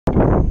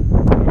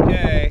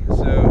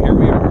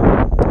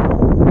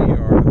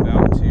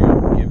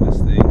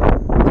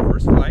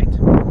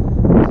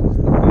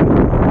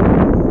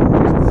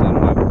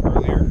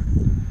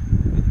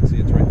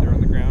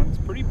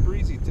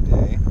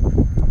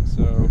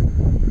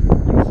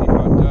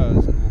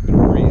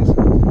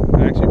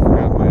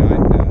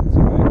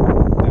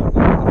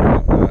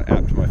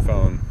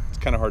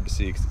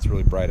because it's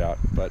really bright out.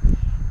 But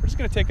we're just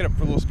going to take it up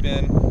for a little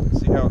spin,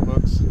 see how it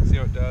looks, see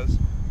how it does.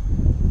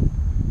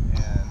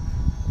 And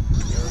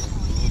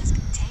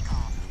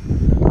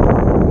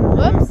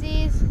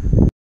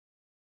Whoopsies.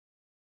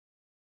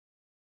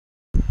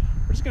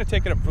 we're just going to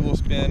take it up for a little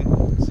spin,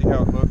 see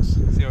how it looks,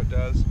 see how it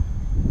does.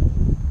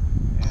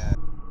 And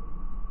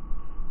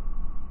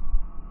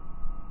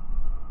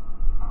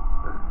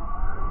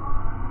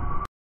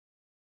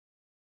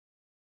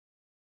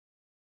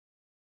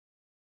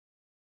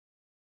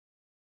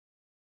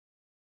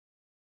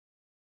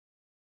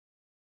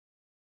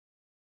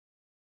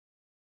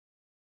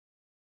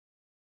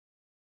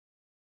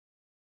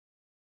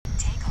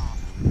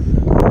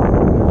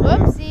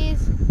Whoopsies.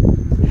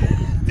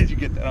 did you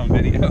get that on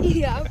video?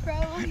 Yeah, probably.